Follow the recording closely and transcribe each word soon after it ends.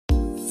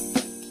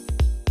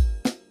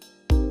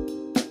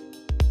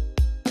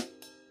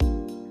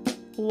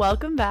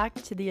Welcome back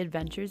to the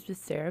Adventures with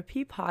Sarah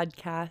P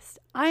podcast.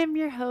 I am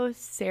your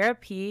host, Sarah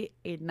P,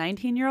 a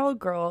 19-year-old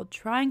girl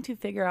trying to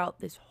figure out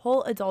this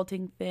whole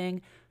adulting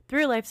thing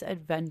through life's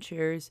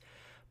adventures.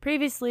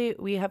 Previously,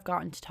 we have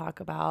gotten to talk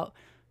about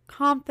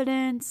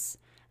confidence,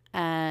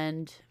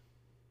 and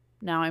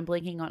now I'm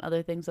blanking on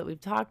other things that we've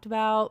talked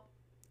about.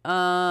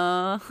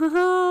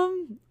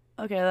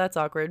 Okay, that's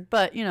awkward,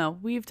 but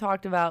we've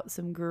talked about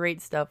some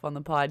great stuff on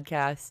the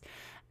podcast,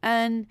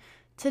 and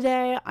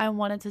today I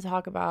wanted to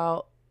talk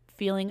about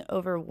feeling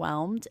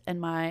overwhelmed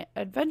and my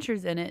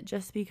adventures in it,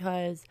 just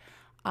because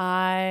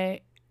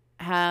I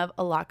have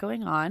a lot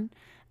going on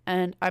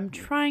and I'm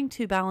trying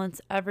to balance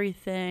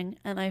everything,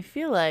 and I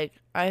feel like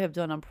I have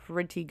done a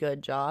pretty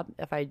good job,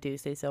 if I do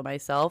say so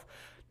myself.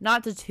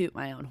 Not to toot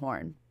my own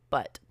horn,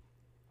 but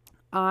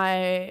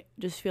I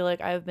just feel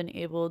like I've been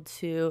able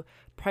to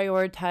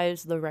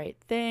prioritize the right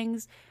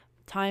things,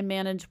 time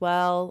manage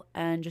well,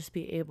 and just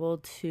be able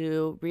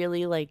to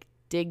really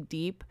dig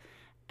deep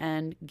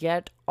and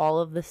get all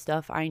of the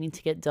stuff I need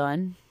to get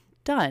done.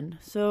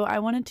 So I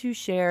wanted to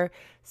share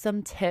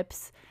some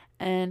tips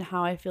and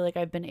how I feel like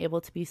I've been able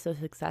to be so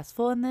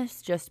successful in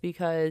this, just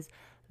because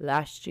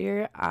last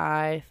year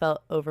I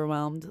felt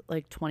overwhelmed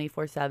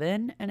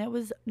 24/7, and it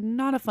was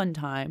not a fun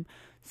time.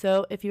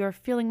 So if you are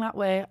feeling that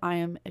way, I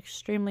am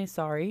extremely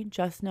sorry.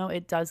 Just know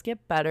it does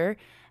get better,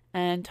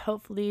 and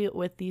hopefully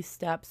with these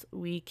steps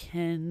we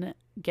can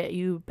get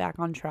you back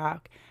on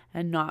track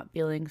and not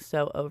feeling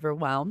so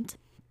overwhelmed.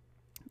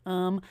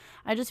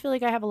 I just feel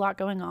like I have a lot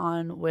going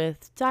on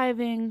with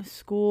diving,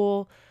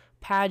 school,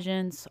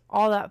 pageants,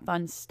 all that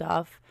fun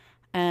stuff.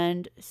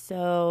 And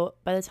so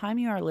by the time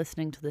you are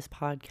listening to this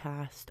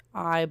podcast,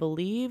 I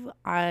believe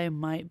I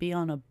might be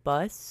on a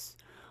bus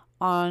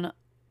on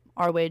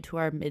our way to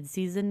our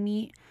mid-season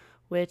meet,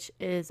 which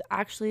is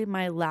actually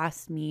my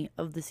last meet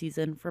of the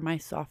season for my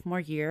sophomore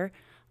year.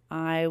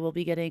 I will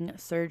be getting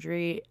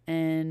surgery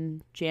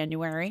in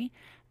January,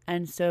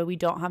 and so we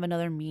don't have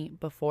another meet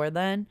before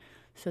then.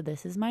 So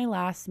this is my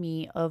last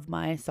meet of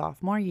my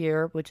sophomore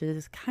year, which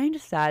is kind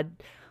of sad,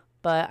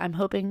 but I'm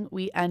hoping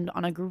we end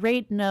on a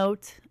great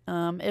note.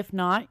 If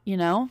not,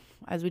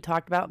 as we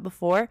talked about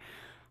before,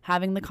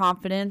 having the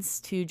confidence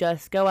to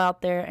just go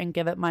out there and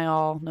give it my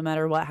all no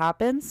matter what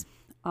happens.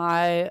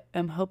 I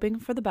am hoping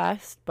for the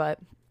best, but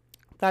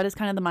that is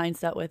kind of the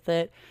mindset with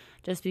it,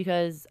 just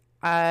because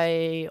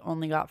I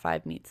only got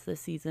 5 meets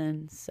this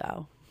season.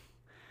 So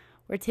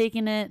we're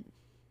taking it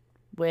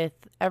with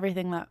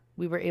everything that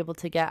we were able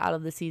to get out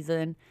of the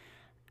season.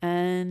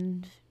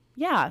 And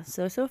yeah,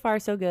 so far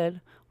so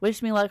good.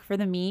 Wish me luck for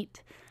the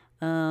meet.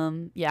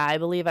 I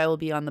believe I will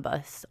be on the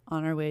bus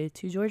on our way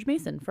to George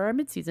Mason for our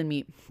mid-season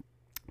meet.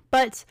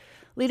 But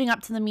leading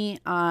up to the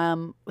meet,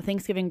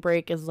 Thanksgiving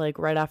break is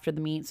right after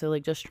the meet, so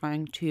just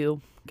trying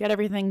to get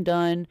everything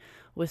done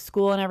with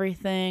school and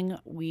everything.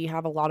 We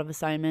have a lot of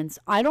assignments.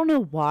 I don't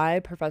know why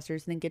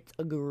professors think it's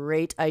a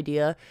great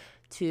idea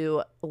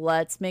to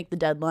let's make the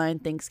deadline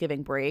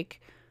Thanksgiving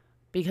break,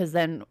 because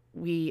then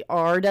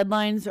our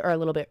deadlines are a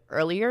little bit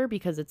earlier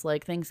because it's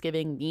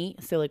Thanksgiving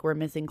meet, so we're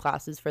missing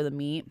classes for the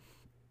meet.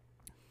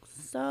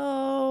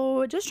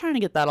 So just trying to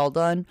get that all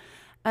done.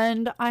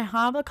 And I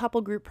have a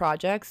couple group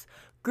projects.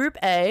 Group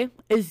A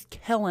is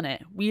killing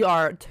it. We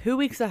are 2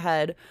 weeks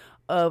ahead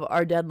of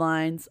our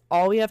deadlines.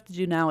 All we have to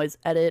do now is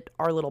edit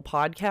our little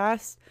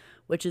podcast,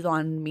 which is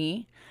on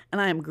me,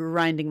 and I am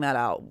grinding that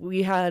out.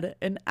 We had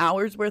an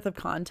hour's worth of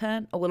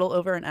content, a little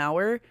over an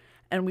hour,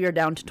 and we are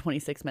down to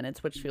 26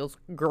 minutes, which feels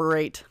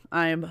great.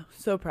 I'm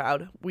so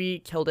proud. We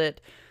killed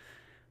it.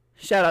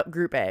 Shout out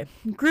Group A.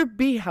 Group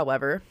B,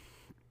 however,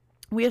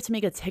 we have to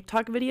make a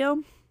TikTok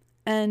video,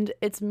 and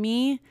it's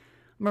me,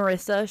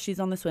 Marissa. She's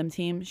on the swim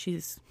team.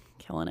 She's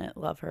killing it.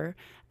 Love her.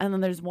 And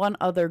then there's one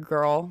other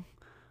girl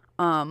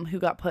who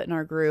got put in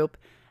our group,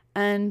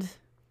 and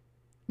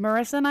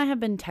Marissa and I have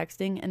been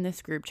texting in this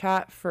group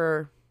chat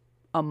for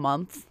a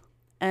month,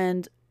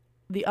 and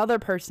the other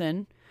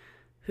person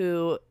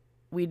who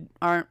we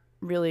aren't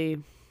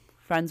really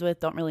friends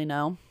with, don't really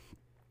know,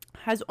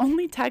 has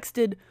only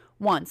texted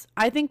once.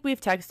 I think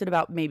we've texted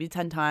about maybe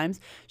 10 times.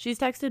 She's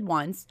texted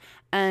once,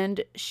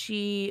 and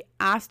she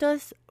asked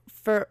us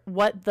for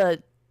what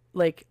the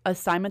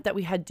assignment that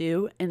we had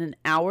due in an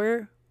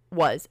hour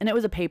was, and it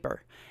was a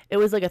paper. It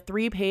was a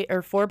 3-page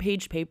or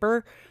 4-page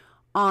paper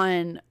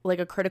on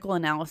a critical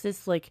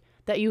analysis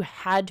that you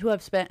had to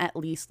have spent at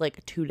least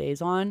 2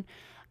 days on.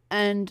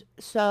 And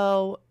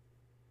so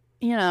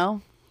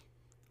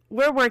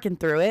we're working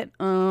through it.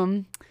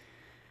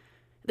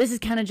 This is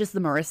kind of just the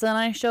Marissa and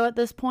I show at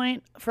this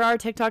point for our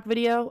TikTok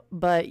video,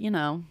 but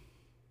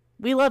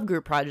we love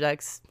group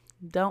projects,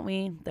 don't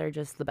we? They're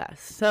just the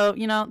best. So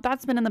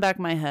that's been in the back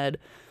of my head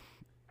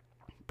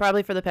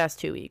probably for the past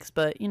 2 weeks,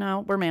 but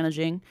we're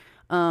managing.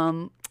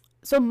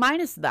 So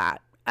minus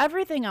that,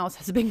 everything else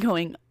has been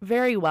going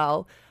very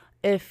well.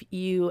 If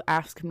you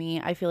ask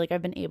me, I feel like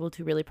I've been able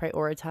to really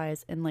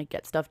prioritize and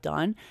get stuff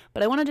done,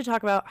 but I wanted to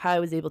talk about how I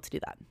was able to do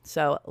that.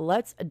 So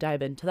let's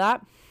dive into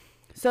that.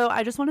 So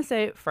I just want to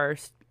say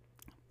first,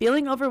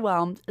 feeling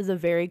overwhelmed is a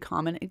very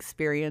common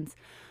experience.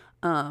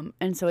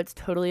 And so it's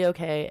totally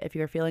okay if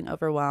you're feeling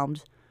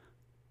overwhelmed.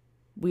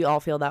 We all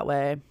feel that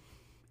way.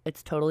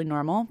 It's totally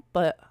normal.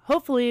 But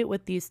hopefully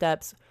with these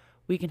steps,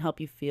 we can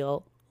help you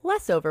feel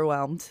less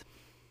overwhelmed.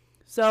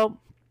 So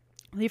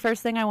the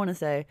first thing I want to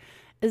say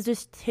is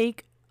just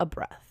take a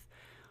breath.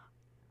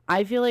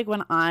 I feel like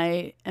when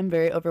I am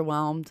very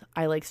overwhelmed,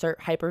 I like start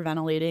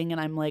hyperventilating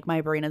and I'm like,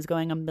 my brain is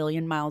going a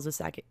million miles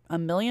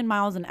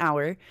an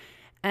hour.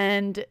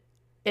 And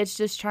it's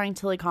just trying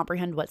to like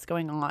comprehend what's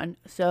going on.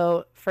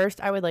 So first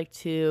I would like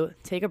to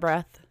take a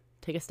breath,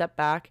 take a step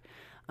back,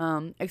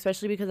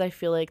 especially because I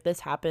feel like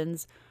this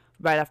happens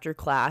right after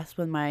class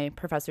when my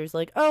professor's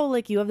like, oh,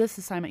 like you have this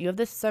assignment, you have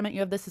this assignment, you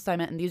have this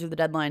assignment, and these are the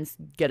deadlines,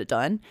 get it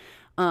done.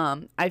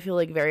 I feel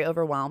like very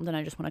overwhelmed and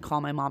I just want to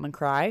call my mom and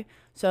cry.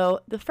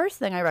 So the first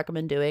thing I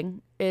recommend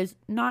doing is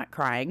not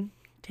crying,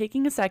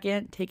 taking a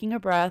second, taking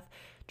a breath,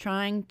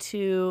 trying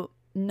to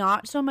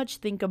not so much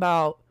think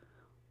about,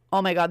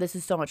 oh my God, this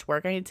is so much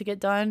work I need to get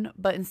done,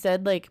 but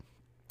instead like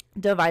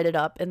divide it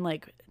up and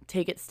like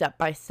take it step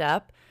by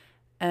step.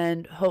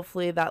 And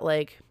hopefully that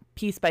like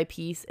piece by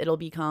piece, it'll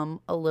become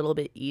a little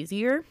bit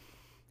easier.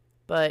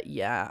 But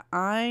yeah,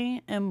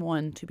 I am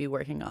one to be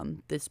working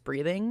on this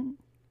breathing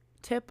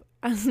tip.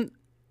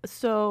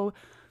 So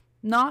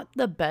not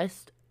the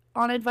best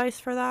on advice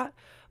for that,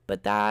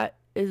 but that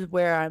is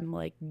where I'm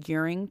like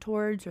gearing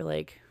towards or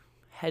like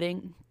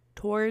heading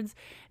towards,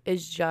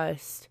 is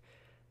just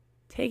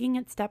taking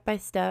it step by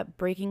step,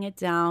 breaking it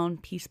down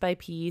piece by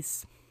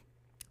piece.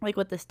 Like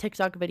with this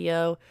TikTok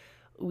video,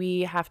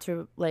 we have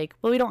to like,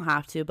 well, we don't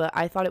have to, but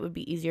I thought it would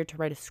be easier to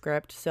write a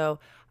script. So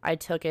I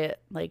took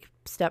it like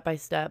step by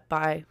step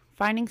by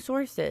finding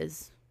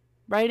sources,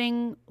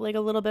 writing like a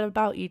little bit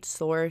about each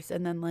source,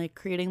 and then like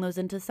creating those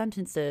into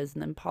sentences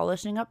and then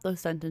polishing up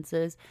those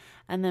sentences.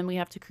 And then we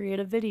have to create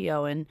a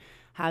video and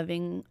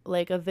having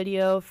like a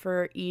video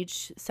for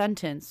each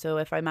sentence. So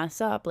if I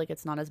mess up, like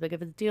it's not as big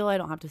of a deal. I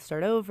don't have to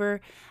start over,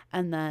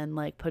 and then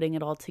like putting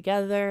it all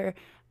together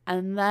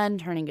and then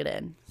turning it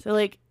in. So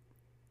like,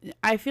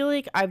 I feel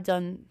like I've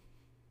done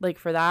like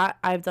for that,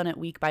 I've done it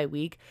week by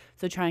week.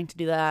 So trying to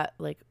do that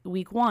like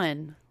week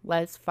 1,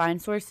 let's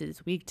find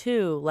sources. Week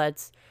 2,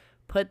 let's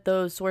put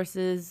those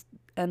sources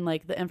and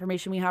like the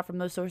information we have from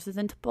those sources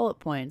into bullet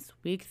points.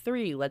 Week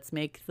 3, let's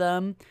make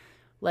them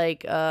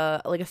like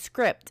a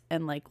script,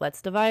 and like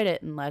let's divide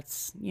it, and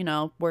let's, you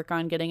know, work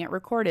on getting it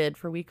recorded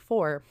for week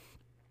 4.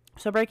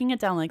 So breaking it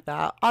down like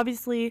that.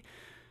 Obviously,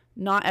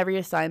 not every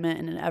assignment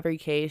and in every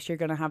case you're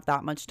going to have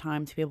that much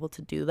time to be able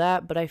to do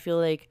that, but I feel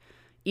like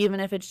even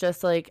if it's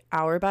just like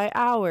hour by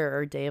hour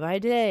or day by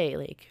day,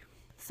 like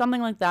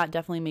something like that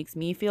definitely makes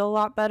me feel a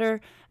lot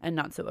better and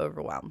not so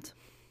overwhelmed.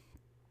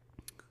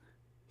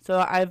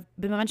 So I've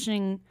been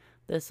mentioning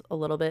this a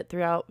little bit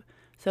throughout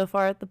so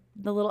far at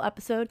the little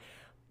episode,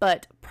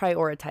 but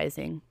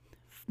prioritizing,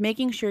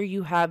 making sure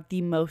you have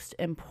the most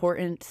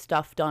important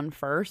stuff done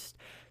first.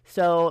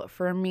 So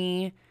for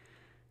me,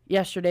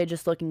 yesterday,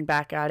 just looking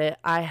back at it,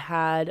 I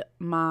had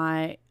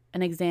an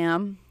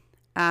exam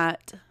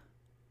at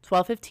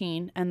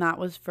 12:15, and that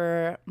was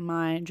for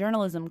my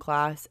journalism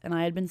class, and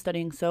I had been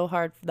studying so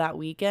hard for that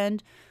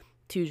weekend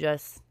to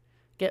just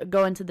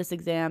go into this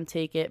exam,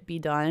 take it, be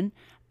done.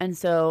 And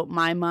so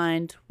my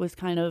mind was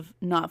kind of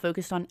not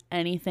focused on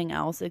anything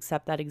else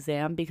except that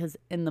exam, because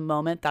in the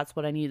moment, that's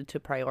what I needed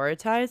to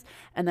prioritize.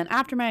 And then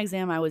after my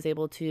exam, I was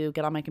able to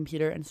get on my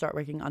computer and start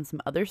working on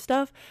some other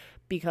stuff,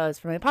 because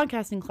for my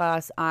podcasting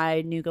class,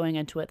 I knew going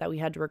into it that we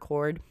had to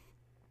record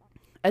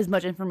as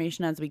much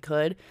information as we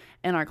could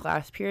in our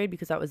class period,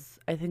 because that was,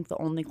 I think, the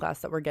only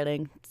class that we're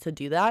getting to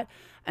do that.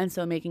 And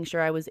so making sure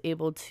I was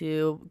able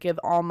to give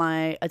all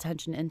my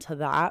attention into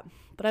that.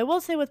 But I will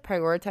say with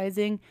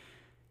prioritizing,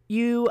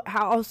 you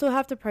also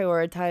have to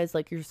prioritize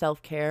like your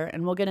self-care,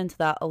 and we'll get into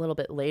that a little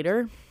bit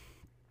later.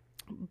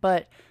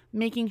 But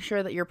making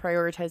sure that you're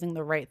prioritizing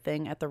the right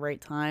thing at the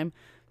right time.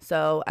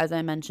 So as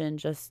I mentioned,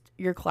 just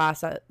your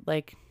class at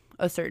like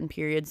a certain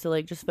period. So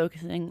like just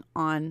focusing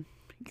on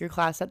your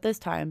class at this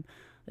time.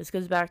 This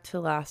goes back to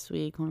last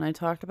week when I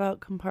talked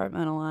about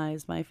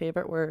compartmentalize, my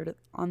favorite word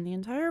on the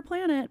entire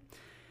planet.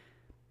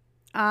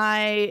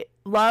 I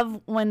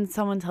love when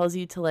someone tells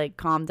you to like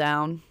calm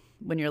down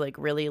when you're like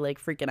really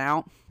like freaking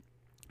out.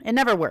 It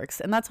never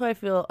works. And that's how I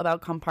feel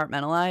about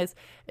compartmentalize,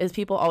 is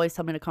people always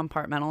tell me to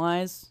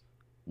compartmentalize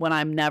when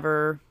I'm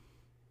never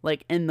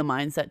like in the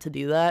mindset to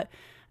do that.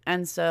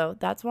 And so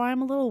that's why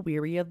I'm a little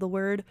weary of the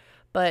word,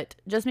 but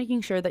just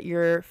making sure that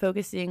you're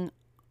focusing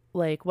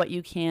like what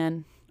you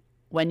can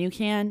when you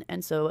can.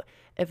 And so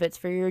if it's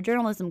for your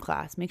journalism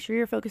class, make sure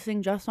you're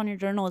focusing just on your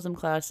journalism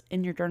class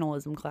in your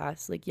journalism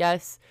class. Like,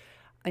 yes,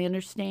 I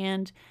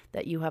understand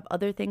that you have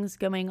other things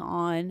going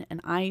on, and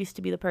I used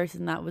to be the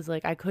person that was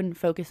like, I couldn't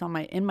focus on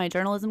in my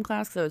journalism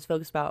class because I was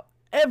focused about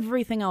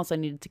everything else I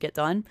needed to get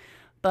done.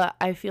 But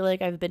I feel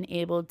like I've been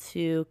able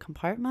to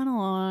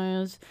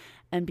compartmentalize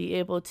and be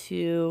able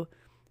to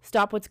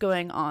stop what's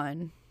going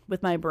on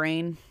with my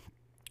brain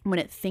when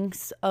it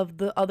thinks of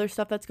the other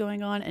stuff that's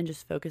going on, and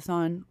just focus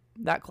on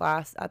that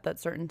class at that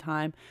certain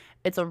time.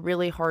 It's a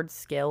really hard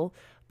skill,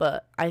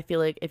 but I feel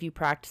like if you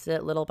practice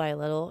it little by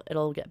little,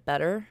 it'll get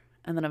better.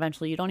 And then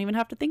eventually you don't even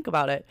have to think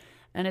about it.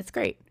 And it's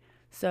great.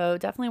 So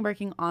definitely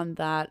working on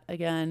that.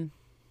 Again,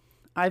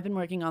 I've been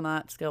working on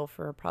that skill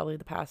for probably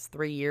the past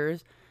 3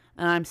 years,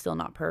 and I'm still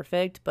not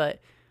perfect, but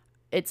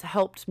it's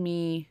helped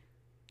me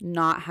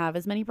not have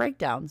as many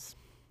breakdowns.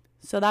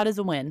 So that is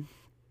a win.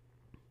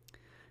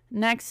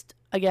 Next,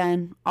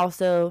 again,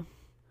 also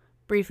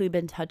briefly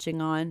been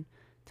touching on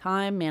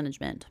time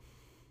management.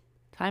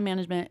 Time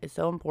management is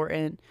so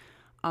important.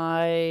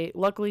 I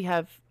luckily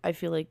I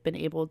feel like, been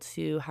able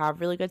to have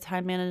really good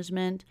time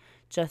management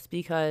just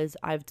because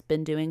I've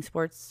been doing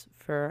sports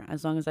for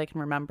as long as I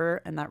can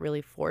remember, and that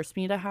really forced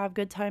me to have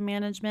good time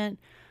management.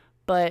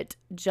 But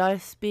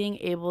just being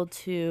able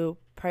to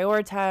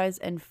prioritize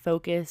and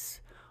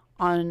focus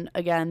on,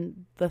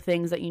 again, the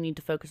things that you need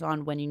to focus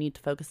on when you need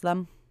to focus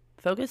them.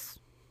 Focus?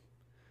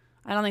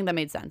 I don't think that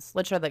made sense.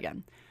 Let's try that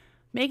again.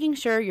 Making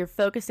sure you're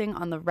focusing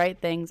on the right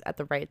things at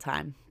the right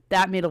time.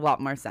 That made a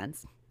lot more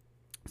sense.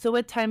 So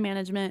with time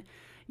management,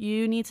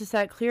 you need to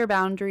set clear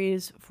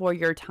boundaries for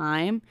your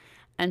time.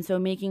 And so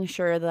making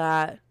sure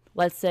that,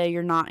 let's say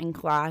you're not in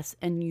class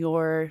and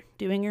you're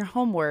doing your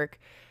homework,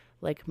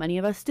 like many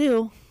of us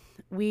do,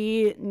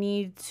 we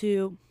need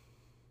to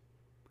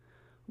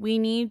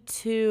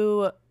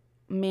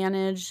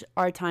manage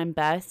our time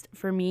best.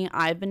 For me,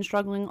 I've been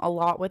struggling a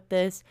lot with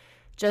this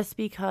just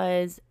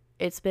because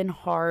it's been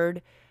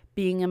hard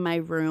being in my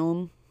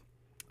room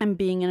and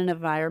being in an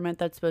environment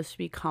that's supposed to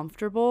be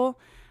comfortable.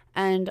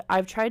 And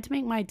I've tried to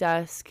make my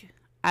desk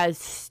as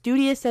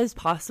studious as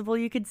possible,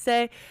 you could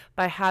say,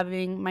 by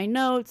having my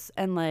notes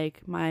and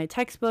like my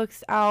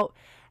textbooks out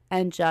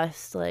and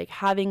just like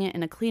having it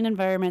in a clean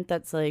environment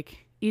that's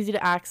like easy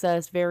to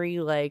access, very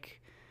like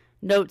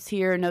notes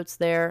here, notes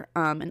there,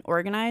 and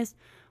organized.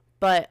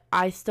 But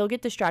I still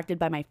get distracted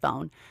by my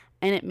phone.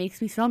 And it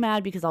makes me so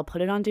mad because I'll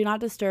put it on Do Not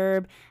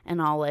Disturb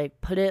and I'll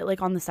like put it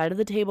like on the side of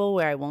the table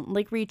where I won't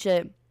like reach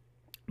it.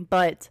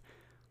 But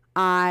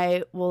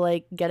I will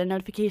like get a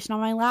notification on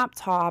my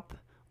laptop,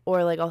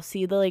 or like I'll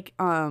see the like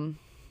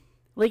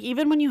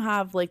even when you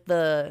have like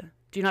the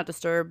Do Not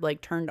Disturb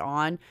like turned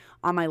on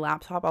my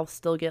laptop, I'll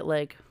still get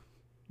like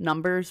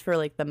numbers for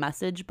like the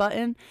message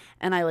button,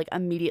 and I like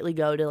immediately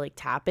go to like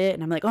tap it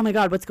and I'm like, oh my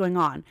God, what's going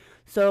on?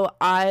 So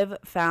I've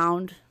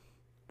found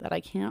that I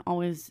can't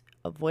always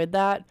avoid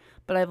that,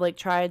 but I've like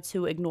tried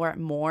to ignore it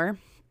more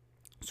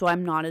so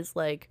I'm not as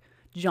like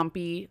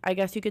jumpy, I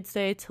guess you could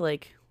say, to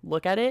like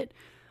look at it.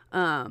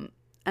 And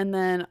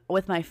then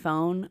with my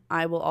phone,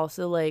 I will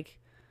also like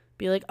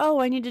be like, oh,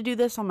 I need to do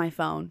this on my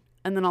phone,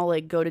 and then I'll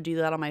like go to do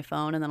that on my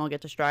phone, and then I'll get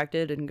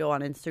distracted and go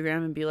on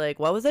Instagram and be like,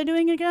 what was I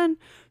doing again?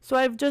 So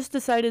I've just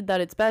decided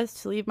that it's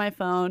best to leave my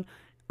phone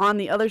on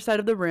the other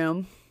side of the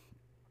room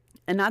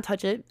and not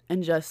touch it,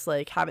 and just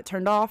like have it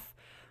turned off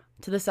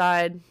to the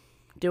side,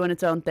 doing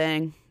its own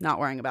thing, not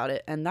worrying about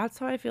it. And that's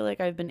how I feel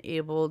like I've been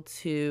able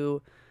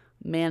to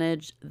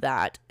manage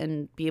that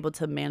and be able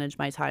to manage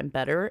my time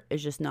better,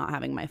 is just not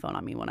having my phone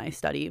on me when I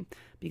study,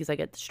 because I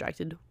get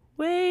distracted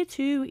way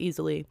too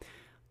easily.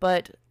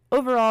 But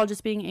overall,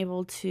 just being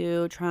able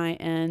to try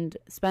and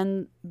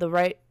spend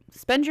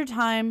your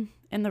time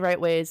in the right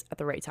ways at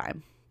the right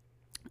time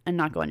and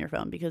not go on your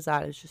phone, because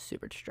that is just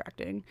super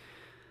distracting.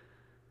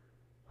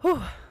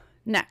 Whew.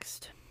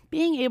 Next,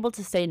 being able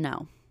to say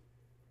no.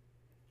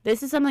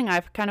 This is something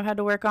I've kind of had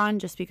to work on,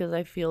 just because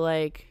I feel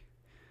like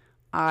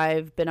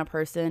I've been a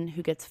person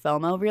who gets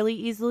FOMO really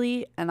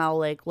easily, and I'll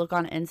like look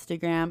on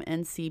Instagram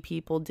and see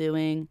people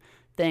doing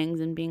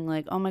things and being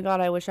like, oh my God,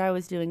 I wish I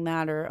was doing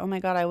that, or oh my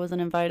God, I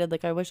wasn't invited,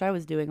 like I wish I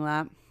was doing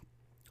that.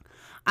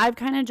 I've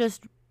kind of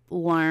just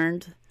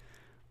learned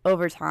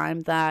over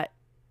time that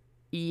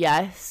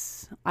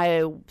yes,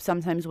 I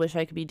sometimes wish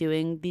I could be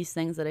doing these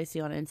things that I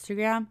see on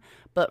Instagram,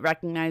 but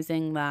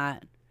recognizing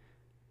that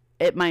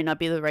it might not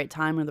be the right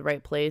time or the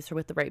right place or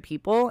with the right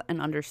people, and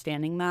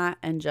understanding that,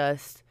 and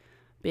just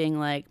being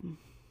like,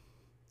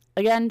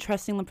 again,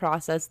 trusting the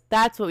process.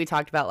 That's what we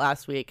talked about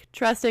last week.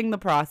 Trusting the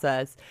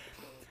process.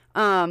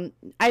 I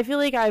feel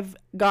like I've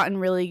gotten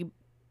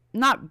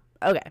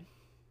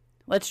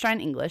let's try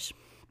in English.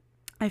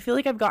 I feel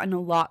like I've gotten a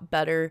lot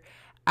better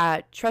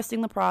at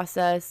trusting the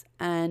process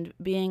and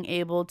being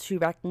able to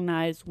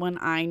recognize when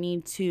I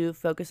need to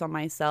focus on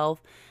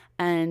myself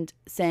and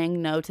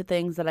saying no to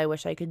things that I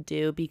wish I could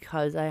do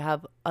because I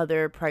have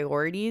other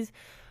priorities.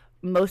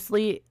 Most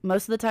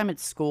of the time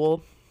it's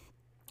school,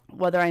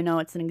 whether I know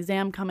it's an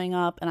exam coming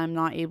up and I'm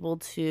not able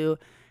to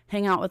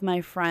hang out with my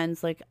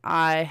friends like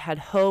I had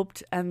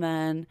hoped, and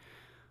then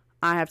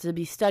I have to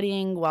be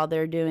studying while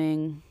they're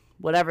doing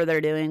whatever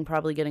they're doing,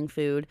 probably getting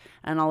food,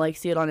 and I'll like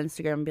see it on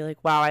Instagram and be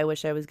like, wow, I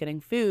wish I was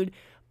getting food.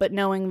 But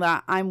knowing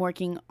that I'm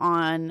working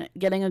on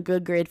getting a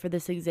good grade for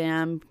this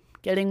exam,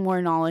 getting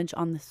more knowledge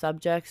on the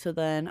subject, so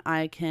then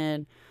I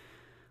can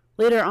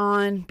later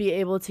on be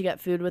able to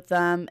get food with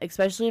them.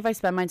 Especially if I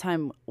spend my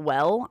time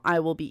well, I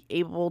will be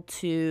able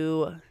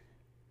to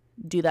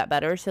do that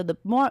better. So the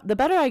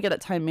better I get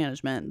at time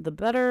management, the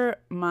better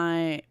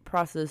my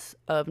process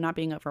of not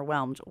being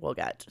overwhelmed will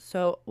get.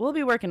 So we'll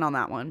be working on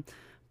that one.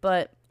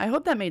 But I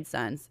hope that made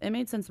sense. It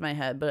made sense in my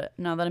head, but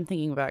now that I'm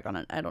thinking back on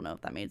it, I don't know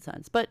if that made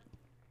sense. But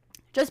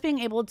just being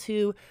able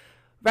to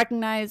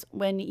recognize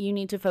when you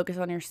need to focus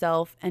on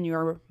yourself and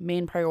your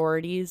main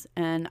priorities.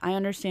 And I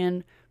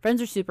understand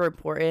friends are super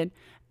important.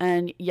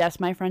 And yes,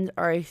 my friends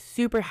are a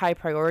super high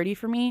priority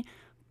for me,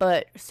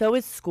 but so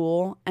is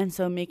school. And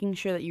so making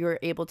sure that you are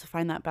able to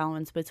find that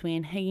balance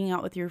between hanging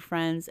out with your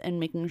friends and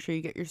making sure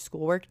you get your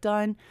schoolwork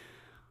done.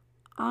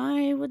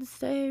 I would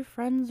say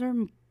friends are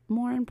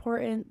more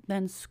important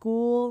than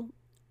school,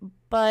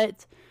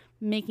 but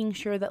making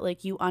sure that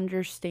like you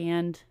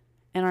understand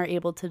and are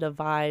able to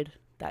divide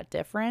that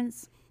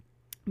difference,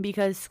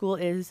 because school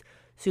is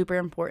super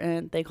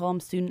important. They call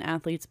them student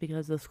athletes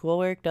because the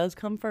schoolwork does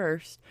come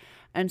first.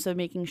 And so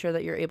making sure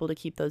that you're able to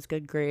keep those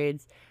good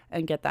grades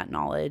and get that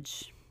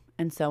knowledge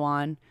and so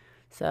on.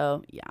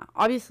 So yeah,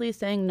 obviously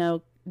saying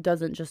no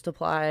doesn't just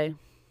apply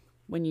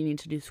when you need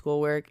to do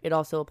schoolwork. It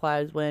also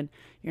applies when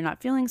you're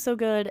not feeling so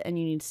good and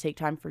you need to take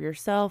time for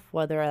yourself,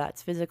 whether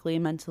that's physically,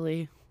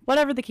 mentally,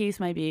 whatever the case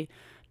might be.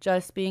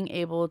 Just being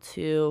able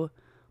to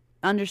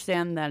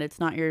understand that it's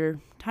not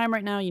your time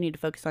right now. You need to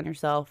focus on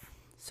yourself.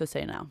 So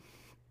say no.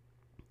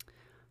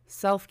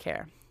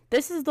 Self-care.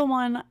 This is the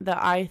one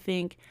that I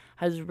think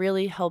has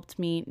really helped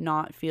me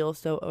not feel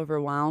so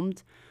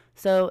overwhelmed.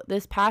 So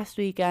this past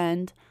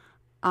weekend,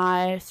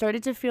 I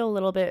started to feel a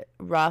little bit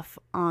rough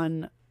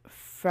on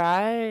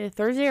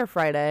Thursday or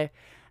Friday.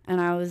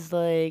 And I was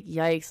like,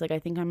 yikes, like I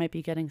think I might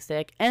be getting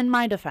sick. In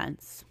my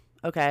defense,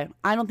 okay,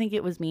 I don't think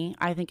it was me.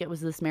 I think it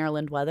was this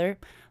Maryland weather.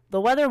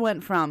 The weather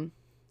went from,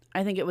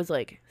 I think it was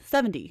like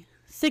 70,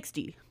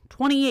 60,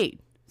 28,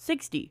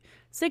 60,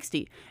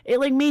 60. It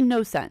like made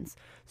no sense.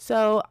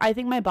 So I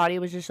think my body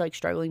was just like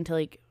struggling to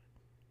like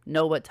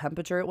know what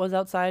temperature it was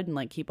outside and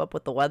like keep up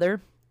with the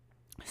weather.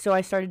 So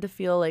I started to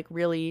feel like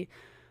really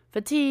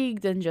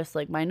fatigued and just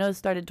like my nose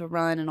started to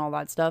run and all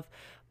that stuff.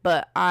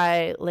 But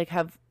I like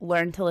have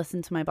learned to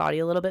listen to my body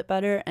a little bit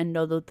better and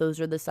know that those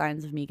are the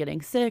signs of me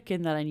getting sick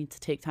and that I need to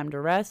take time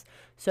to rest.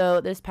 So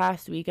this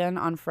past weekend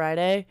on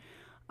Friday,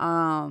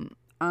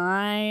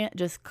 I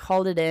just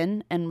called it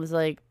in and was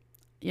like,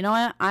 you know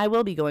what? I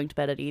will be going to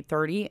bed at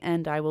 8:30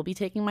 and I will be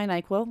taking my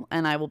NyQuil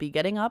and I will be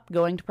getting up,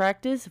 going to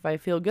practice if I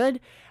feel good,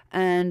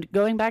 and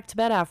going back to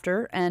bed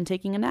after and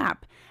taking a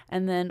nap.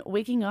 And then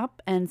waking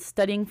up and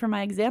studying for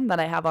my exam that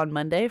I have on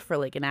Monday for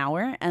like an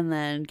hour, and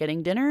then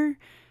getting dinner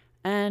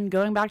and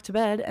going back to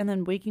bed, and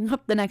then waking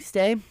up the next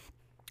day,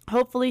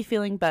 hopefully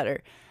feeling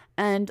better.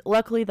 And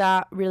luckily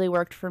that really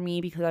worked for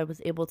me because I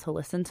was able to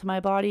listen to my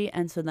body.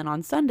 And so then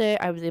on Sunday,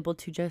 I was able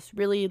to just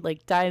really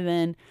like dive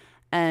in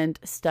and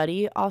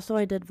study. Also,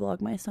 I did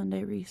vlog my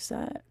Sunday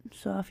reset.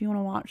 So if you want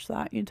to watch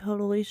that, you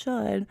totally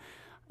should.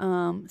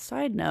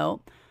 Side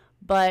note.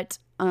 But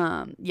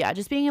yeah,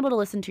 just being able to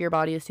listen to your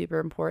body is super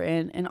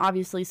important. And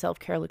obviously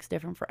self-care looks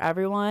different for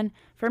everyone.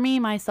 For me,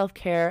 my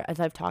self-care, as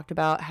I've talked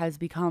about, has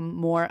become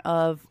more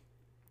of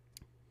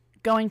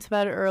going to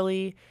bed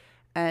early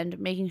and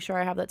making sure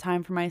I have that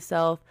time for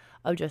myself,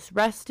 of just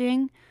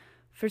resting.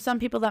 For some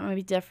people that might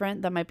be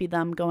different. That might be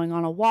them going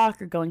on a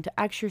walk or going to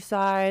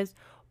exercise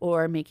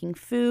or making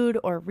food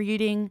or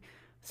reading.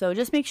 So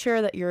just make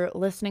sure that you're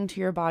listening to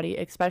your body,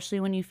 especially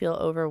when you feel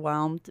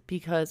overwhelmed,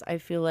 because I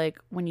feel like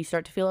when you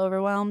start to feel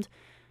overwhelmed,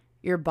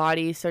 your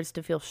body starts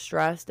to feel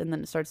stressed and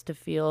then it starts to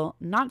feel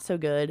not so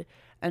good.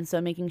 And so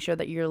making sure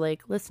that you're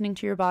like listening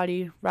to your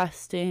body,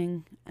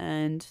 resting,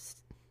 and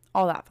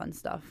all that fun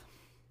stuff.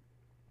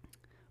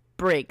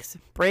 Breaks.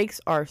 Breaks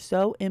are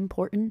so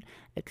important,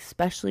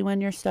 especially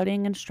when you're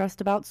studying and stressed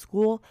about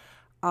school.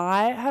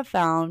 I have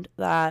found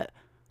that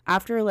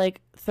after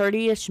like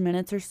 30-ish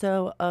minutes or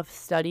so of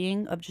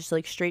studying, of just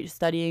like straight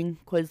studying,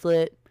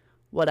 Quizlet,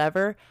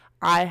 whatever,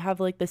 I have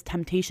like this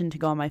temptation to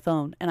go on my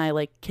phone, and I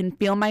like can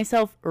feel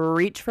myself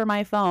reach for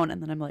my phone,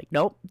 and then I'm like,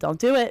 nope, don't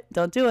do it.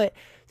 Don't do it.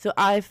 So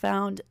I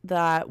found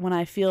that when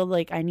I feel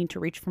like I need to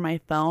reach for my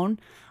phone,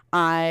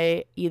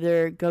 I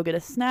either go get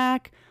a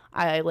snack,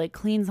 I like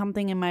clean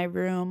something in my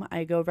room,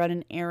 I go run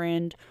an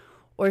errand,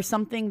 or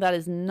something that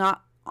is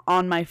not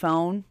on my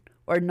phone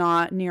or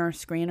not near a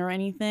screen or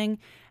anything,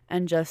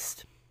 and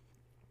just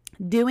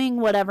doing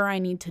whatever I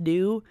need to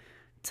do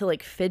to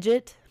like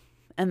fidget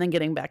and then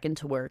getting back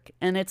into work.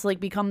 And it's like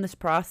become this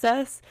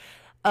process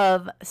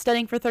of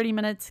studying for 30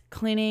 minutes,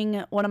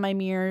 cleaning one of my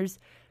mirrors,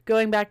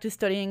 going back to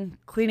studying,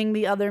 cleaning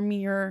the other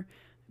mirror,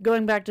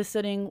 going back to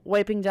studying,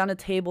 wiping down a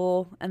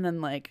table, and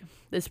then like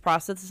this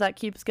process that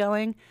keeps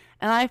going.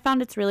 And I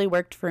found it's really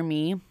worked for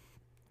me.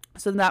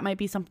 So that might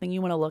be something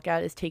you want to look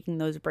at, is taking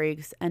those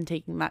breaks and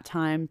taking that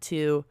time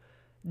to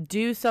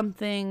do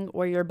something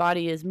where your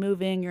body is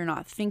moving, you're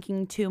not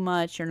thinking too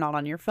much, you're not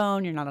on your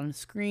phone, you're not on a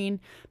screen,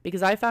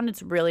 because I found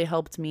it's really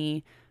helped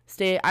me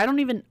stay,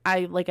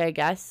 I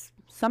guess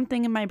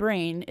something in my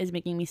brain is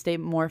making me stay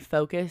more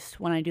focused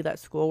when I do that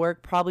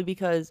schoolwork, probably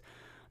because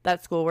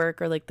that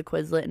schoolwork or like the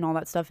Quizlet and all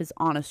that stuff is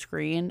on a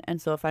screen.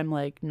 And so if I'm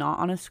like not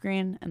on a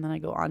screen and then I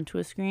go onto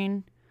a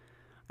screen,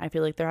 I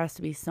feel like there has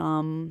to be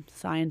some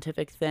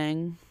scientific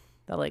thing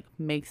that like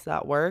makes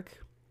that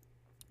work.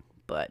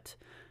 But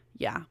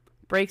yeah,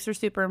 breaks are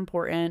super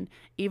important.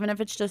 Even if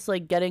it's just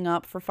like getting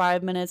up for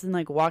 5 minutes and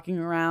like walking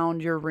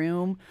around your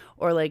room,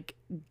 or like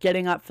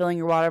getting up, filling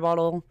your water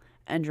bottle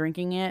and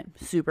drinking it,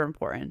 super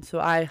important. So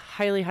I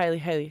highly, highly,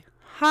 highly,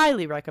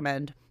 highly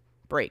recommend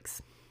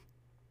breaks.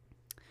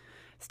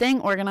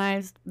 Staying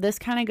organized, this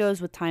kind of goes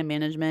with time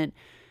management.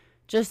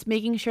 Just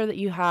making sure that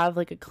you have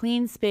like a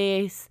clean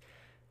space.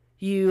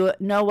 You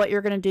know what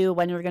you're going to do,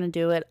 when you're going to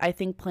do it. I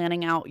think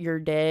planning out your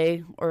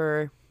day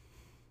or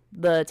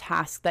the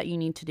task that you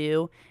need to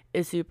do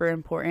is super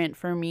important.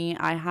 For me,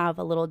 I have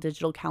a little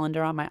digital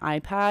calendar on my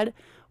iPad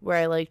where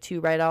I like to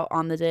write out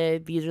on the day,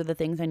 these are the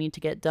things I need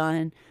to get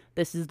done.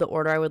 This is the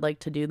order I would like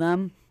to do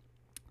them.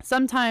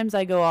 Sometimes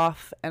I go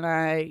off and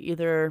I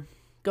either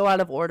go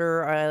out of order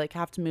or I like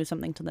have to move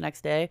something to the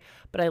next day,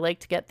 but I like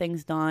to get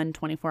things done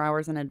 24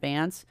 hours in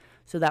advance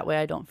so that way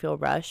I don't feel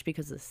rushed,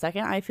 because the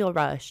second I feel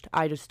rushed,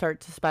 I just start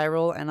to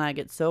spiral and I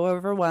get so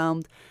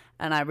overwhelmed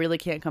and I really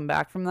can't come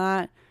back from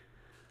that.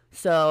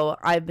 So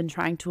I've been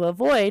trying to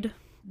avoid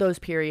those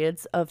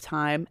periods of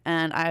time,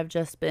 and I've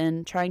just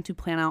been trying to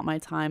plan out my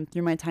time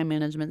through my time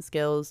management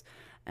skills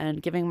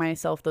and giving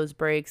myself those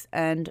breaks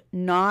and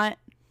not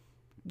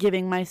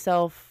giving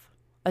myself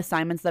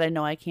assignments that I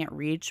know I can't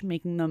reach.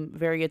 Making them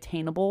very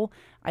attainable,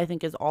 I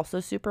think, is also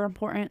super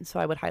important. So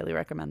I would highly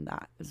recommend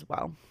that as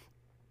well.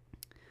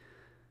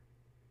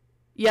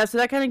 Yeah, so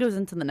that kind of goes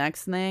into the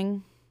next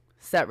thing,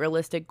 set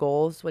realistic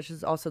goals, which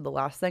is also the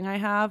last thing I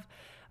have.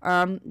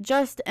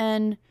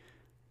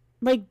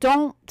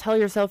 Don't tell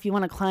yourself you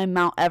want to climb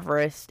Mount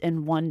Everest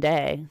in one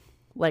day,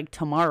 like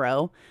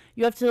tomorrow.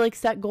 You have to like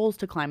set goals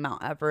to climb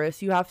Mount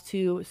Everest. You have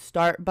to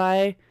start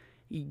by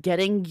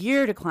getting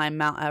gear to climb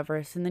Mount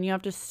Everest, and then you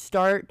have to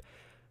start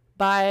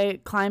by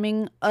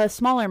climbing a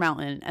smaller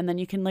mountain, and then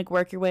you can like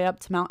work your way up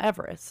to Mount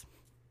Everest.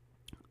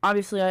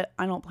 Obviously, I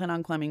don't plan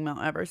on climbing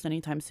Mount Everest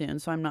anytime soon,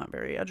 so I'm not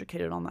very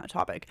educated on that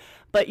topic.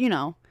 But you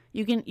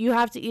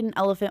have to eat an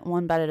elephant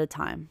one bite at a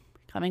time.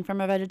 Coming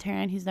from a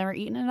vegetarian who's never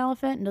eaten an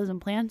elephant and doesn't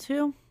plan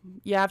to,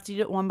 you have to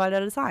eat it one bite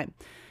at a time.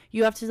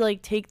 You have to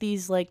like take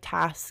these like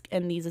tasks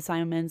and these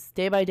assignments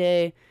day by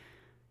day,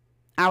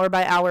 hour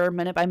by hour,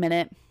 minute by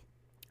minute,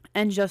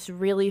 and just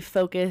really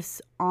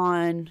focus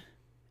on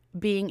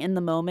being in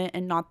the moment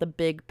and not the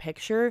big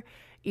picture,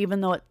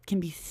 even though it can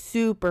be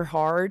super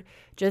hard.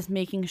 Just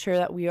making sure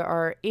that we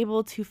are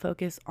able to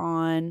focus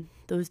on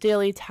those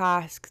daily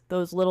tasks,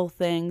 those little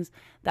things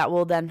that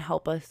will then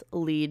help us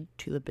lead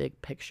to the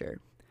big picture.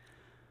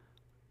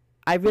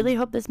 I really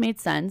hope this made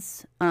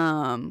sense.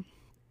 I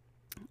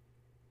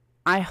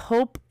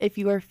hope if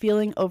you are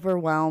feeling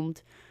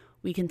overwhelmed,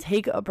 we can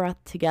take a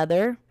breath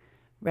together.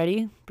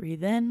 Ready?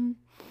 Breathe in.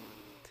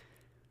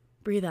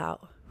 Breathe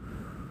out.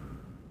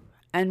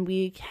 And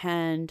we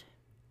can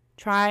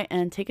try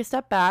and take a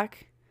step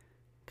back,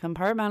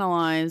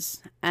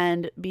 compartmentalize,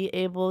 and be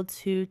able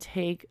to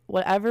take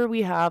whatever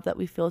we have that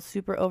we feel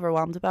super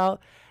overwhelmed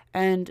about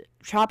and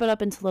chop it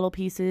up into little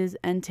pieces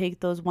and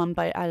take those one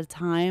bite at a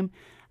time,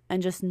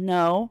 and just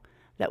know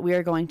that we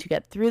are going to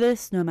get through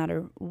this no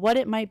matter what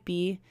it might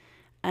be.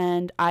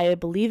 And I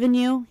believe in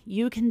you.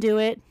 You can do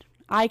it.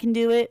 I can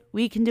do it.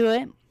 We can do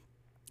it.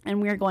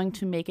 And we are going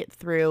to make it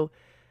through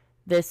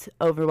this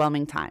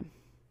overwhelming time.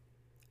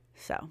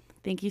 So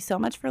thank you so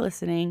much for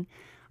listening.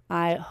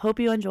 I hope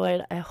you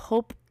enjoyed. I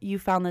hope you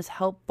found this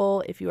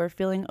helpful if you are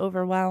feeling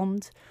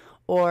overwhelmed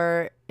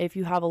or if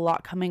you have a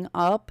lot coming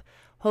up.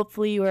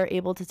 Hopefully you are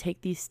able to take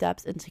these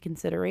steps into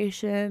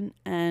consideration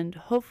and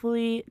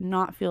hopefully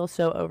not feel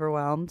so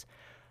overwhelmed.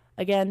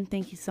 Again,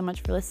 thank you so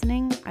much for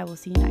listening. I will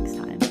see you next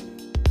time.